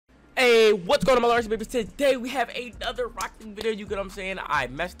Hey, what's going on, my large babies? Today we have another rocking video. You get what I'm saying? I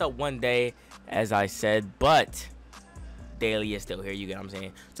messed up one day, as I said, but daily is still here. You get what I'm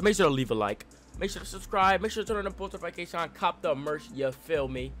saying? So make sure to leave a like, make sure to subscribe, make sure to turn on the post notification, cop the merch. You feel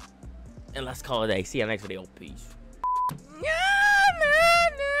me? And let's call it a day. See you next video. Peace.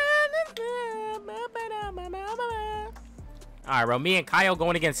 Alright, bro. Me and Kyle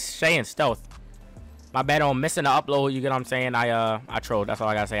going against Shay and Stealth. My bad on missing the upload. You get what I'm saying? I trolled. That's all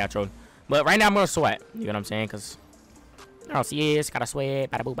I gotta say. I trolled. But right now I'm gonna sweat. You get what I'm saying? Cause I don't see it. Gotta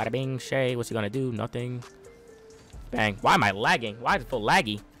sweat. Bada boo, bada bing. Shay, what's he gonna do? Nothing. Bang. Why am I lagging? Why does it feel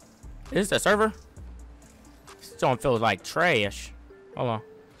laggy? Is this the server? Still feels like trash. Hold on.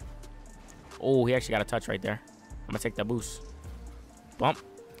 Oh, he actually got a touch right there. I'm gonna take the boost. Bump.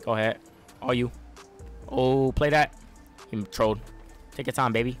 Go ahead. All you. Oh, play that. He trolled. Take your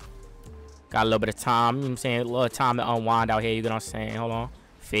time, baby. Got a little bit of time. You know what I'm saying? A little time to unwind out here. You get what I'm saying? Hold on.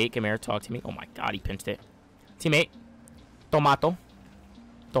 Fake. Come here. Talk to me. Oh, my God. He pinched it. Teammate. Tomato.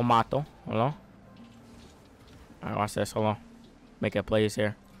 Tomato. Hold on. All right, watch this. Hold on. Making plays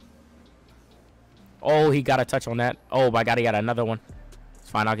here. Oh, he got a touch on that. Oh, my God. He got another one. It's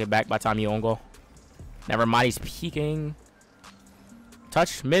fine. I'll get back by the time you own goal. Never mind. He's peeking.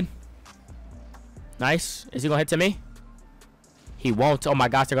 Touch. Mid. Nice. Is he going to hit to me? He won't. Oh, my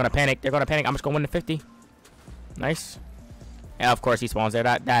gosh. They're going to panic. They're going to panic. I'm just going to win the 50. Nice. Yeah, of course he spawns there.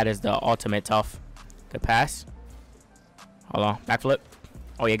 That is the ultimate tough. Good pass. Hold on. Backflip.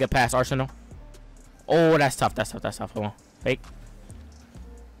 Oh, yeah. Good pass, Arsenal. Oh, that's tough. That's tough. That's tough. Hold on. Fake.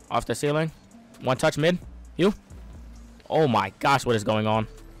 Off the ceiling. One touch mid. You. Oh, my gosh. What is going on?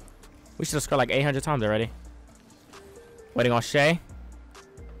 We should have scored like 800 times already. Waiting on Shay.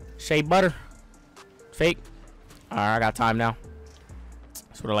 Shay Butter. Fake. All right. I got time now.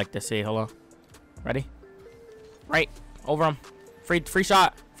 That's what I like to see. Hold on. Ready? Right. Over him. Free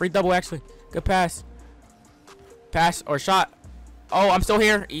shot. Free double, actually. Good pass. Pass or shot. Oh, I'm still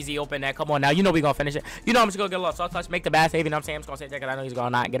here. Easy open that. Come on now. You know we're going to finish it. You know I'm just going to get a little soft touch. Make the bad save. You know what I'm saying? I'm just going to say that because I know he's going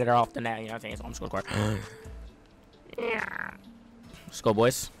to not get it off the net. You know what I'm saying? So I'm just going to score. Yeah. Let's go,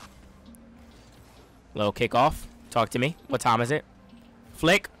 boys. Little kickoff. Talk to me. What time is it?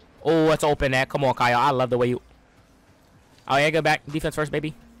 Flick. Oh, let's open that. Come on, Kyle. I love the way you... Oh, yeah. Go back. Defense first,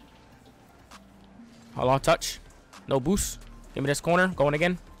 baby. Hold on. Touch. No boost. Give me this corner. Going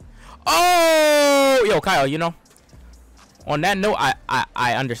again. Oh! Yo, Kyle, you know. On that note,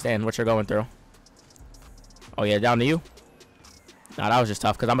 I understand what you're going through. Oh, yeah. Down to you. Nah, that was just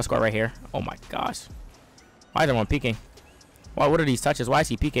tough because I'm going to score right here. Oh, my gosh. Why is everyone peeking? Why? What are these touches? Why is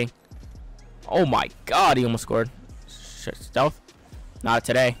he peeking? Oh, my God. He almost scored. Shit, stealth. Not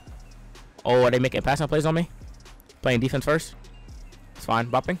today. Oh, are they making passing plays on me? Playing defense first. It's fine.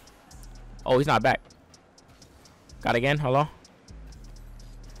 Bumping. Oh, he's not back. Got again. Hello.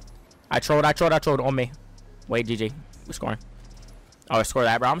 I trolled on me. Wait, GG. We're scoring. Oh, I scored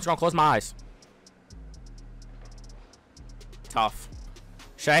that, bro. I'm just going to close my eyes. Tough.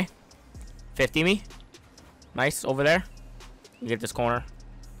 Shay. 50 me. Nice. Over there. Get this corner.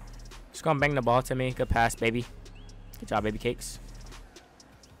 Just going to bang the ball to me. Good pass, baby. Good job, baby cakes.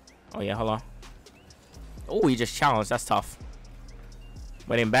 Oh, yeah. Hold on. Oh, he just challenged. That's tough.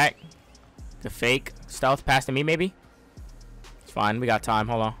 Waiting back. The fake. Stealth pass to me, maybe. It's fine. We got time.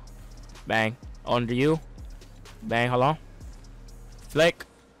 Hold on. Bang. Under you. Bang. Hold on. Flick.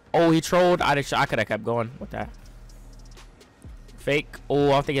 Oh, he trolled. I could have kept going with that. Fake. Oh,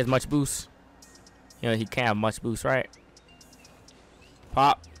 I don't think he has much boost. You know, he can't have much boost, right?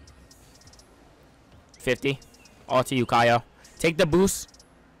 Pop. 50. All to you, Kyle. Take the boost.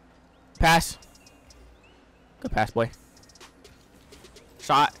 Pass. Good pass, boy.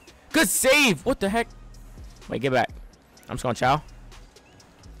 Shot. Good save. What the heck? Wait, get back. I'm just going to chow.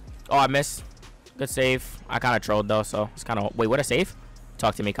 Oh, I missed. Good save. I kind of trolled, though, so it's kind of... Wait, what a save?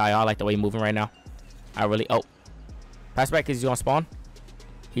 Talk to me, Kyle. I like the way you're moving right now. I really... Oh. Pass back because he's going to spawn.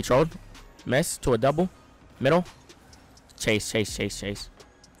 He trolled. Miss to a double. Middle. Chase.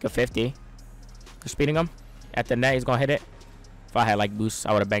 Good 50. Good speeding him. At the net, he's going to hit it. If I had, like, boosts,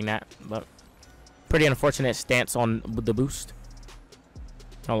 I would have banged that. But pretty unfortunate stance on the boost.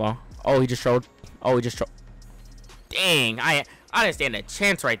 Hold on. Oh, he just trolled. Dang. I didn't stand a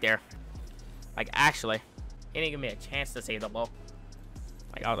chance right there. Like, actually. He didn't give me a chance to save the ball.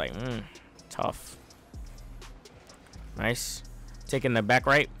 Like, I was like, tough. Nice. Taking the back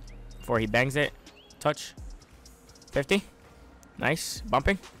right before he bangs it. Touch. 50. Nice.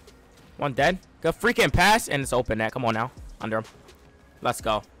 Bumping. One dead. Good freaking pass, and it's open net. Come on now. Under him. Let's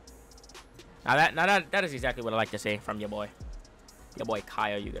go. Now that is exactly what I like to see from your boy. Your boy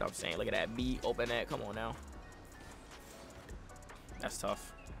Kyle, you get what I'm saying. Look at that beat. Open net. Come on now. That's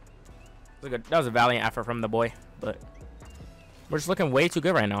tough. That was a valiant effort from the boy, but we're just looking way too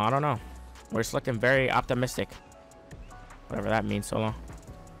good right now. I don't know. We're just looking very optimistic. Whatever that means, Solo.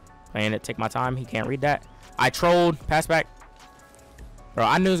 Playing it, take my time. He can't read that. I trolled. Pass back. Bro,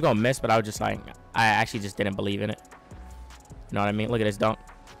 I knew he was going to miss, but I was just like, I actually just didn't believe in it. You know what I mean? Look at this dunk.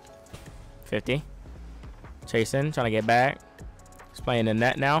 50. Chasing, trying to get back. He's playing the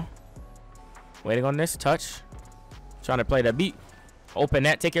net now. Waiting on this touch. Trying to play the beat. Open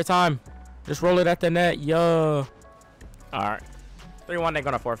net, take your time. Just roll it at the net, yo. Alright. 3-1, they're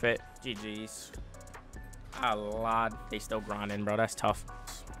gonna forfeit. GG's. A lot. They still grinding, bro. That's tough.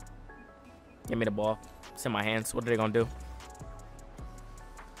 Give me the ball. It's in my hands. What are they gonna do?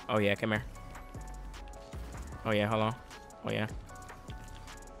 Oh yeah, come here. Oh yeah, hold on. Oh yeah.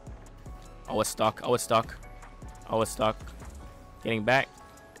 Oh, it's stuck. Oh, it's stuck. Oh, it's stuck. Getting back.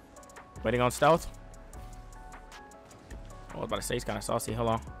 Waiting on stealth. Oh, I was about to say he's kind of saucy. Hold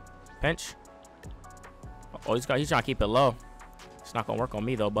on. Pinch. Oh, he's trying to keep it low. It's not gonna work on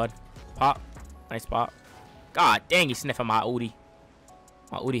me though, bud. Pop. Nice pop. God dang, he's sniffing my Udi.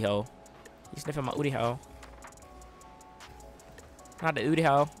 My Udi hole. He's sniffing my Udi hole. Not the Udi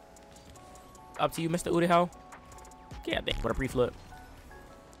hole. Up to you, Mr. Udi hole. Yeah, I think. What a pre-flip.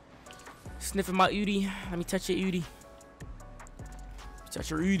 Sniffing my Udi. Let me touch your Udi. Touch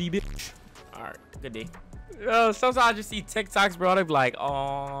your Udi, bitch. Alright, good day. Yo, sometimes I just see TikToks, bro. They be like,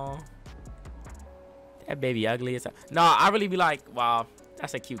 oh, that baby ugly as hell. No, I really be like, wow,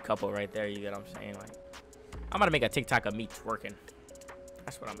 that's a cute couple right there. You get what I'm saying? Like, I'm gonna make a TikTok of me twerking.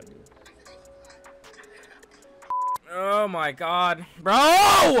 That's what I'm gonna do. Oh my god, bro!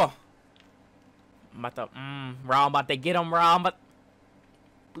 I'm about to, bro, I'm about to get him, bro. I'm about.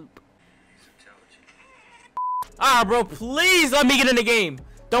 Boop. Ah, bro, please let me get in the game.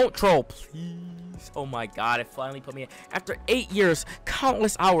 Don't troll, please. Oh my god, it finally put me in. After 8 years,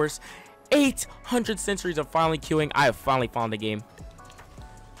 countless hours, 800 centuries of finally queuing, I have finally found the game.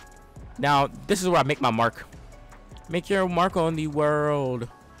 Now, this is where I make my mark. Make your mark on the world.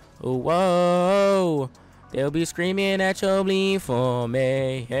 Oh, whoa. They'll be screaming at your bleed for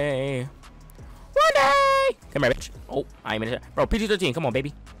me. Hey. One day. Come here, bitch. Oh, I ain't in it. Bro, PG-13. Come on,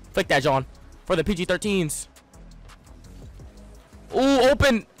 baby. Flick that, John. For the PG-13s. Ooh,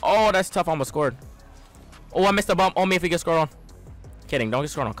 open. Oh, that's tough. I almost scored. Oh, I missed the bump. Oh, me if we get scored on. Kidding. Don't get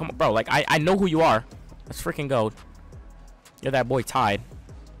scored on. Come on, bro. Like, I know who you are. Let's freaking go. You're that boy Tide.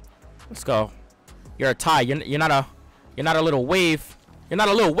 Let's go. You're a Tide. You're not a little wave. You're not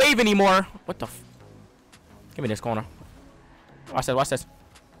a little wave anymore. What the f? Give me this corner. Watch this. Watch this.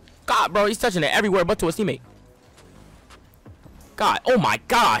 God, bro. He's touching it everywhere but to his teammate. God. Oh, my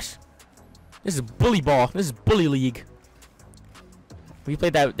gosh. This is bully ball. This is bully league. We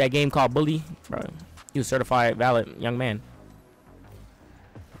played that game called Bully, bro. You certified valid young man.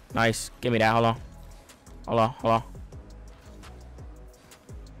 Nice. Give me that. Hold on. Hold on. Hold on.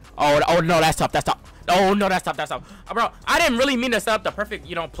 Oh no, that's tough. That's tough. Oh no, that's tough. That's tough. Bro, I didn't really mean to set up the perfect,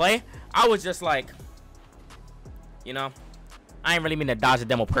 play. I was just like, I didn't really mean to dodge the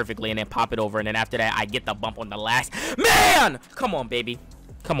demo perfectly and then pop it over, and then after that I get the bump on the last. Man, come on, baby.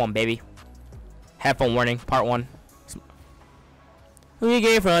 Come on, baby. Headphone warning, part 1. We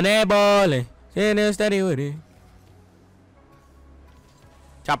came from that ball and sitting steady with it.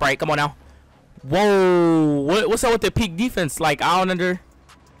 Chop right, come on now. Whoa, what's up with the peak defense? Like, I don't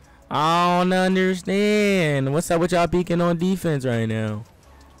understand. What's up with y'all peaking on defense right now?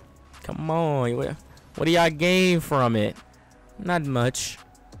 Come on, what do y'all gain from it? Not much.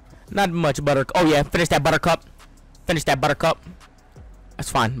 Not much, Buttercup. Oh yeah, finish that Buttercup. Finish that Buttercup. That's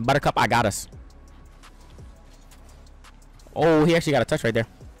fine, Buttercup. I got us. Oh, he actually got a touch right there.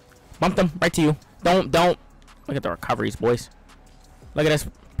 Bumped him right to you. Don't. Look at the recoveries, boys. Look at this.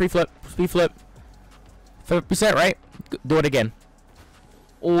 Pre-flip. Speed flip. Flip reset, right? Do it again.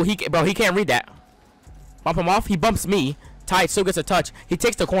 Oh, he can't read that. Bump him off. He bumps me. Tide still gets a touch. He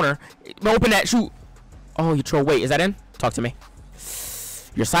takes the corner. Open that. Shoot. Oh, you troll. Wait, is that in? Talk to me.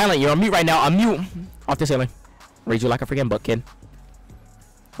 You're silent. You're on mute right now. I'm mute. Off the ceiling. Read you like a freaking book, kid.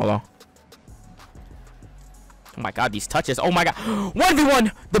 Hold on. Oh my god, these touches. Oh my god.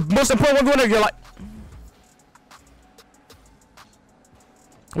 1v1. The most important 1v1 of your life.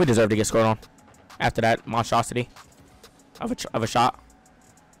 We deserve to get scored on. After that monstrosity of a shot.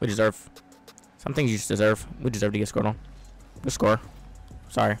 We deserve. Some things you just deserve. We deserve to get scored on. Good score.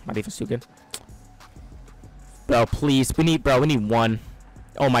 Sorry, my defense too good. Bro, please. We need one.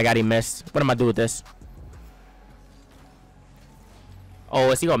 Oh my god, he missed. What am I doing with this?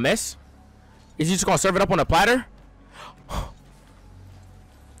 Oh, is he gonna miss? Is he just gonna serve it up on a platter? Oh,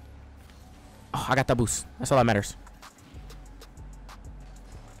 I got that boost. That's all that matters.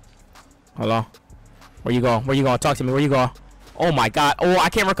 Hold on. Where you going? Where you going? Talk to me. Where you going? Oh my god. Oh, I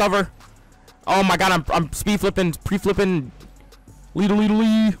can't recover. Oh my god. I'm speed flipping, pre-flipping.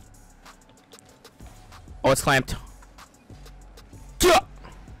 Lee. Oh, it's clamped.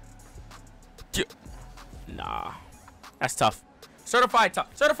 Nah. That's tough. Certified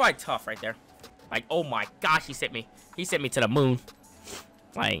tough right there. Like, oh my gosh, he sent me. He sent me to the moon.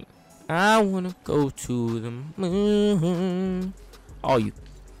 Like, I wanna go to the moon. Oh, you.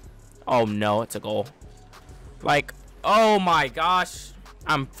 Oh no, it's a goal. Like, oh my gosh.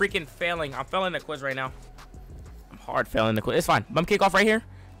 I'm freaking failing. I'm failing the quiz right now. I'm hard failing the quiz. It's fine. Bum kickoff right here.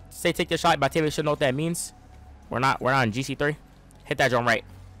 Say take the shot. My teammate should know what that means. We're not in GC3. Hit that drum right.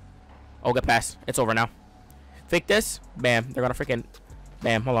 Oh, good pass. It's over now. Fake this. Bam. They're gonna freaking.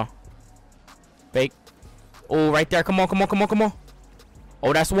 Bam. Hold on. Fake. Oh, right there. Come on.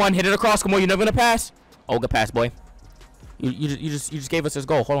 Oh, that's one. Hit it across. Come on. You're never gonna pass. Oh, good pass, boy. You just gave us this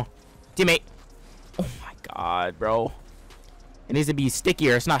goal. Hold on. Teammate. Oh my god, bro. It needs to be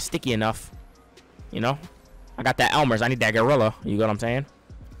stickier. It's not sticky enough. You know? I got that Elmer's. I need that Gorilla. You know what I'm saying?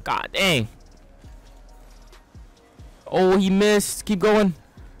 God dang. Oh, he missed. Keep going.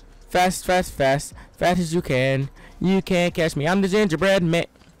 Fast. Fast as you can. You can't catch me. I'm the gingerbread man.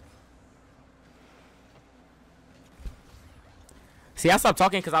 See, I stopped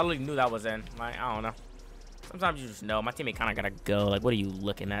talking because I really knew that was in. Like, I don't know. Sometimes you just know. My teammate kind of got to go. Like, what are you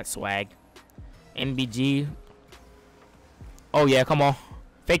looking at, swag? NBG. Oh, yeah. Come on.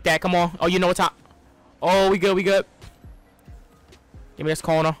 Fake that. Come on. Oh, you know what's up. Oh, we good. Give me this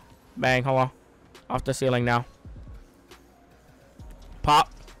corner. Bang. Hold on. Off the ceiling now. Pop.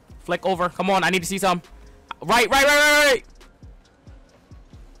 Flick over. Come on. I need to see some. Right.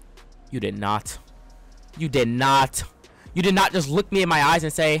 You did not. You did not just look me in my eyes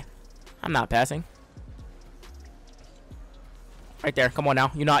and say, I'm not passing. Right there. Come on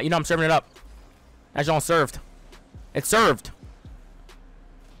now. You know I'm serving it up. That's all served. It's served.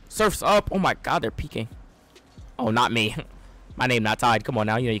 Surf's up. Oh my god, they're peeking. Oh, not me. My name not tied. Come on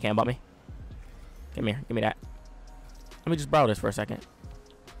now. You know you can't bump me. Come here. Give me that. Let me just borrow this for a second.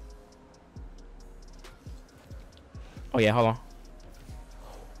 Oh yeah, hold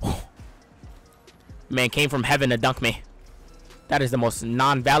on. Man came from heaven to dunk me. That is the most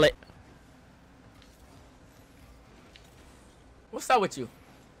non-valid. What's up with you?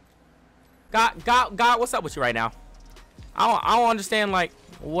 God, what's up with you right now? I don't understand like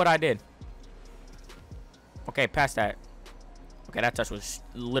what I did. Okay, past that. Okay, that touch was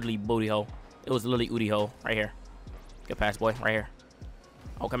literally booty hole. It was literally ooty hole right here. Good pass, boy, right here.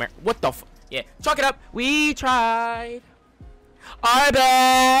 Oh, come here. What the f? Yeah, chalk it up. We tried our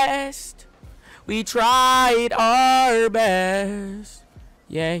best. We tried our best.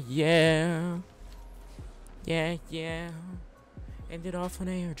 Yeah. Ended off on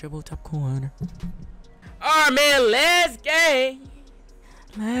a air dribble top corner. Alright, man, last game.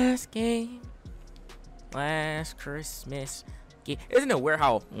 Last Christmas. Isn't it weird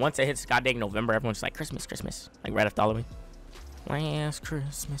how once it hits goddamn November, everyone's just like Christmas, like right after Halloween. Last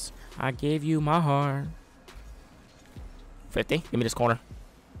Christmas, I gave you my heart. 50. Give me this corner.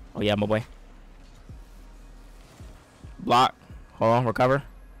 Oh yeah, my boy. Block. Hold on. Recover.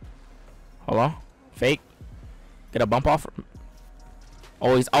 Hold on. Fake. Get a bump off.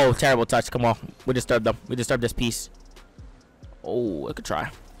 Oh, terrible touch. Come on. We disturbed them. We disturbed this piece. Oh, I could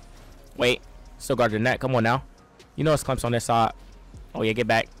try. Wait. Still guard the net. Come on now. You know it's clumps on this side. Oh yeah, get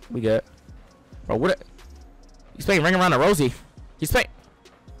back. We good. Bro, what? He's playing ring around the rosy. He's playing.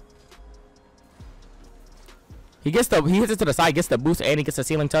 He hits it to the side, gets the boost, and he gets the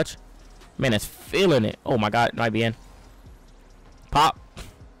ceiling touch. Man, it's feeling it. Oh my god, it might be in. Pop.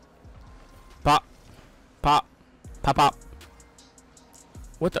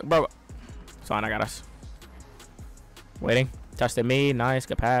 What the, bro? It's fine, I got us. Waiting. Touched at me. Nice,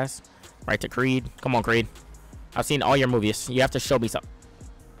 good pass. Right to Creed. Come on, Creed. I've seen all your movies. You have to show me something.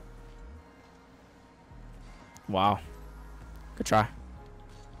 Wow. Good try.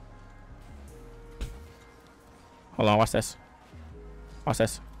 Hold on, watch this. Watch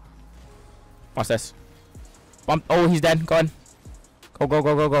this. Bump. Oh, he's dead. Go ahead.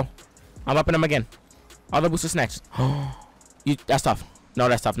 Go. I'm upping him again. All the booster snatched. That's tough. No,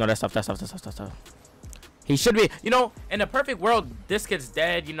 that's tough. He should be, in a perfect world, this kid's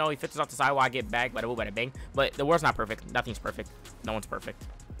dead. He fits off the side while I get back, bada bing. But the world's not perfect. Nothing's perfect. No one's perfect.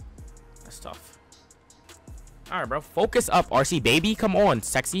 That's tough. All right, bro. Focus up, RC baby. Come on,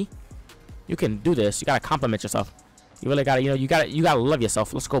 sexy. You can do this. You gotta compliment yourself. You really gotta, you gotta love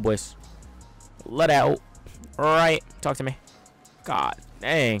yourself. Let's go, boys. Let out. All right, talk to me. God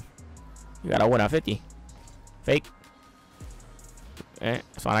dang. You gotta win at 50. Fake.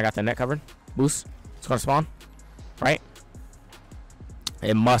 So I got the net covered. Boost. It's gonna spawn. Right?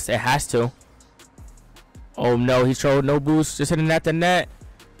 It must. It has to. Oh no, he showed no boost. Just hitting at the net.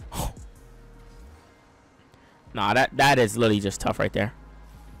 Nah, that is literally just tough right there.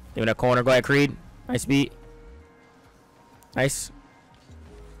 Give me that corner. Go ahead, Creed. Nice beat. Nice.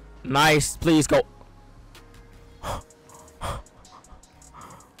 Nice. Please go.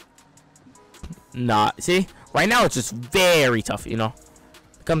 Nah, see? Right now it's just very tough, you know?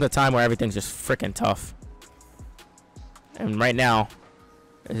 Comes a time where everything's just freaking tough. And right now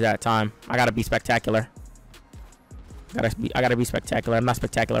is that time. I gotta be spectacular. I gotta be spectacular. I'm not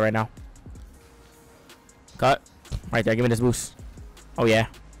spectacular right now. Cut. Right there. Give me this boost. Oh yeah.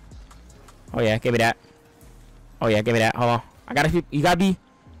 Oh yeah. Give me that. Oh yeah. Give me that. Hold on. You gotta be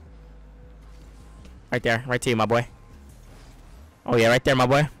right there. Right to you, my boy. Oh yeah. Right there, my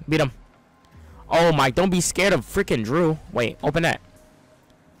boy. Beat him. Oh my. Don't be scared of freaking Drew. Wait. Open that.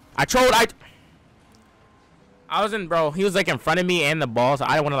 I trolled. I wasn't, bro. He was like in front of me and the ball, so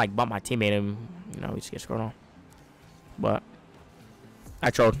I didn't want to like bump my teammate and, you know, we just get screwed on. But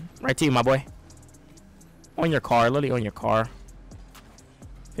I trolled. Right to you, my boy. On your car, literally on your car.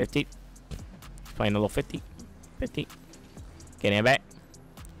 50. Playing a little 50. 50. Getting it back.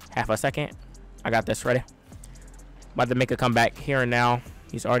 Half a second. I got this ready. About to make a comeback here and now.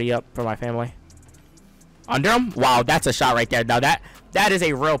 He's already up for my family. Under him? Wow, that's a shot right there. Now that is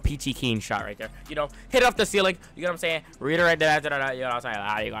a real peachy keen shot right there. You know, hit up the ceiling. You know what I'm saying? Reiterate that. You know what I'm saying?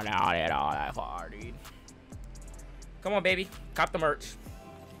 How you gonna hit all that far, dude? Come on, baby. Cop the merch.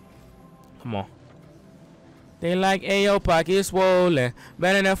 Come on. They like, ayo, pocket swollen.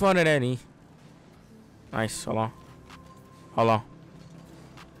 Better than fun than any. Nice. Hold on. Hold on.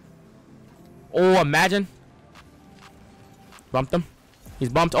 Oh, imagine. Bumped him. He's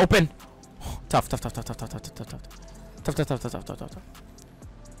bumped. Open. Tough.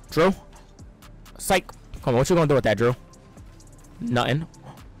 Drew. Psych. Come on, what you gonna do with that, Drew? Nothing.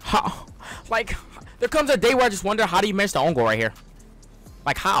 How? Like, there comes a day where I just wonder, how do you manage the own goal right here?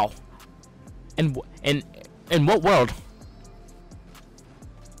 Like, how? In what world?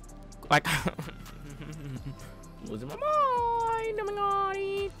 Like, losing my mind. Oh my god.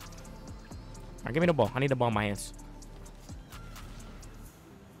 Alright, give me the ball. I need the ball in my hands.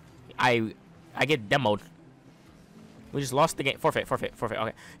 I get demoed. We just lost the game. Forfeit.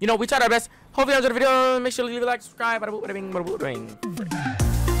 Okay. You know, we tried our best. Hopefully you enjoyed the video. Make sure to leave a like, subscribe. Bada boop, bada bing, bada boop, bada bing.